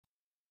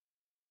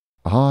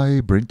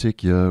Hi, BrenTech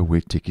here,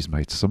 where tech is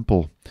made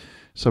simple.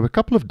 So a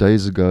couple of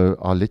days ago,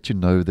 I let you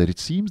know that it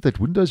seems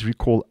that Windows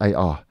Recall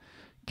AR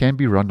can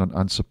be run on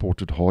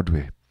unsupported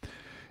hardware.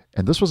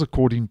 And this was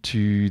according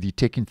to the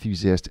tech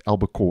enthusiast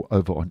Albacore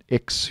over on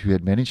X, who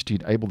had managed to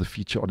enable the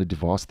feature on a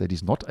device that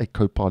is not a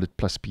Copilot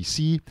Plus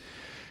PC,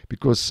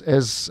 because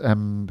as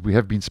we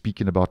have been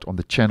speaking about on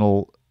the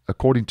channel,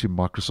 according to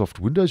Microsoft,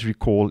 Windows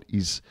Recall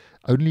is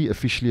only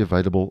officially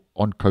available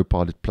on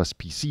Copilot Plus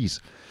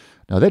PCs.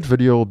 Now that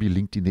video will be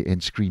linked in the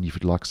end screen if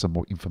you'd like some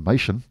more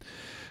information.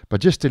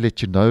 But just to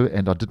let you know,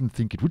 and I didn't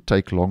think it would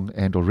take long,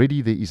 and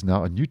already there is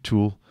now a new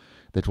tool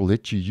that will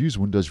let you use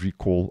Windows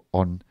Recall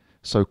on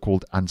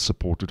so-called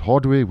unsupported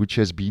hardware, which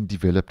has been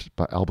developed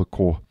by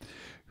Albacore,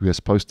 who has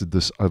posted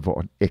this over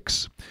on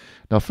X.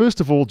 Now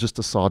first of all, just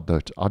a side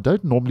note, I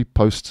don't normally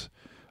post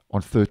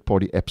on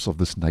third-party apps of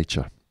this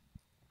nature.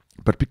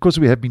 But because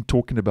we have been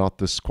talking about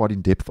this quite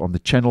in depth on the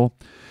channel,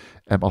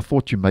 I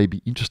thought you may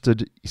be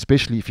interested,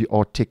 especially if you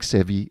are tech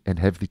savvy and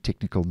have the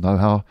technical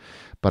know-how.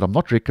 But I'm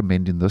not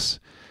recommending this,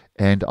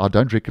 and I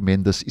don't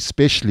recommend this,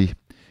 especially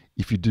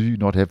if you do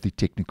not have the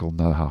technical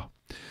know-how.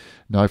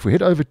 Now, if we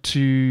head over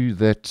to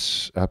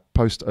that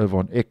post over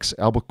on X,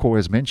 Albacore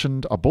has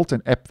mentioned, I built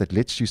an app that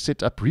lets you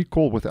set up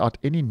Recall without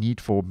any need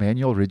for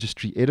manual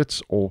registry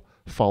edits or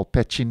file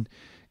patching.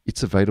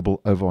 It's available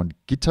over on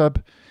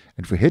GitHub.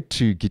 And if we head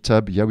to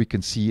GitHub, here we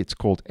can see it's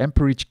called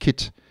Amperage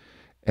Kit.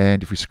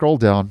 And if we scroll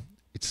down,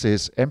 it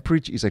says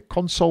Amperage is a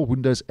console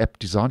Windows app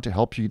designed to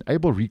help you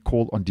enable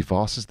Recall on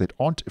devices that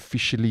aren't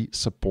officially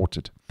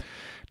supported.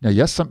 Now,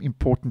 here's some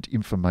important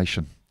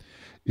information.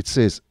 It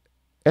says,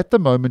 at the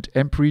moment,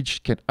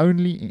 Amperage can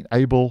only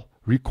enable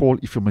Recall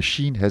if your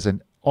machine has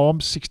an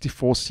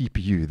ARM64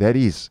 CPU. That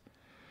is,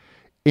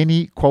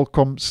 any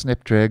Qualcomm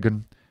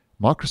Snapdragon,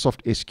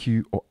 Microsoft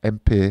SQ, or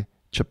Ampere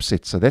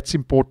chipset. So that's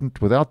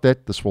important. Without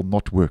that, this will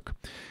not work.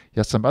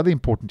 Here's some other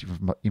important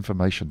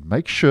information.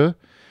 Make sure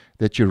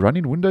that you're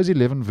running Windows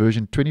 11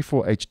 version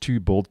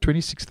 24H2 build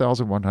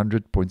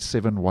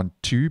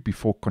 26100.712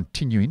 before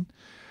continuing.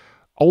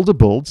 Older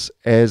builds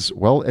as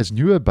well as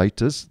newer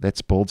betas,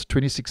 that's builds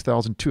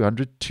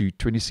 26200 to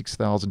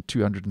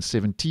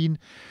 26217,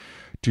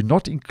 do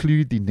not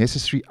include the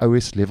necessary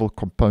OS level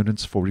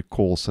components for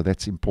Recall, so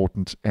that's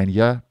important. And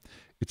here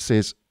it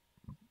says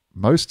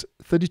most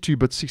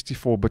 32-bit,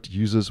 64-bit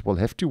users will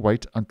have to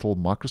wait until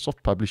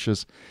Microsoft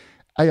publishes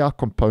AR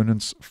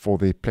components for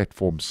their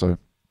platform. So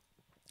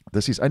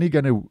this is only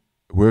going to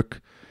work,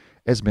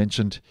 as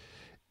mentioned,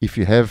 if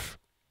you have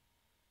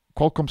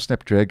Qualcomm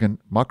Snapdragon,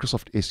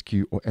 Microsoft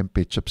SQ, or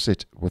Ampere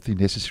chipset with the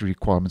necessary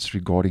requirements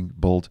regarding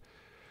build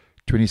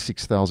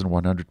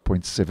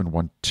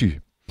 26100.712.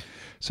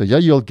 So here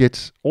you'll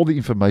get all the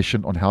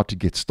information on how to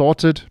get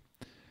started.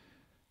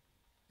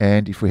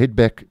 And if we head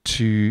back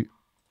to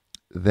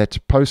that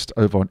post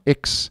over on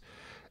X,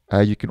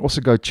 you can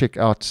also go check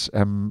out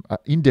an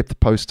in-depth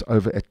post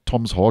over at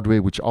Tom's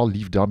Hardware, which I'll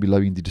leave down below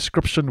in the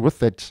description with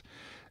that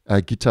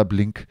GitHub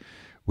link,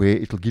 where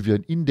it'll give you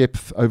an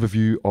in-depth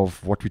overview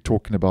of what we're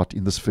talking about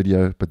in this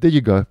video. But there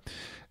you go.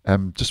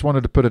 Just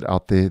wanted to put it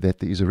out there that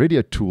there is already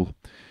a tool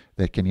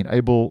that can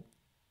enable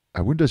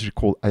a Windows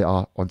Recall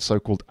AR on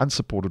so-called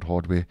unsupported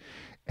hardware,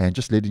 and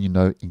just letting you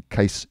know in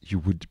case you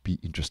would be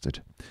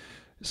interested.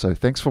 So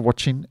thanks for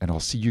watching, and I'll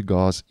see you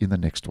guys in the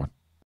next one.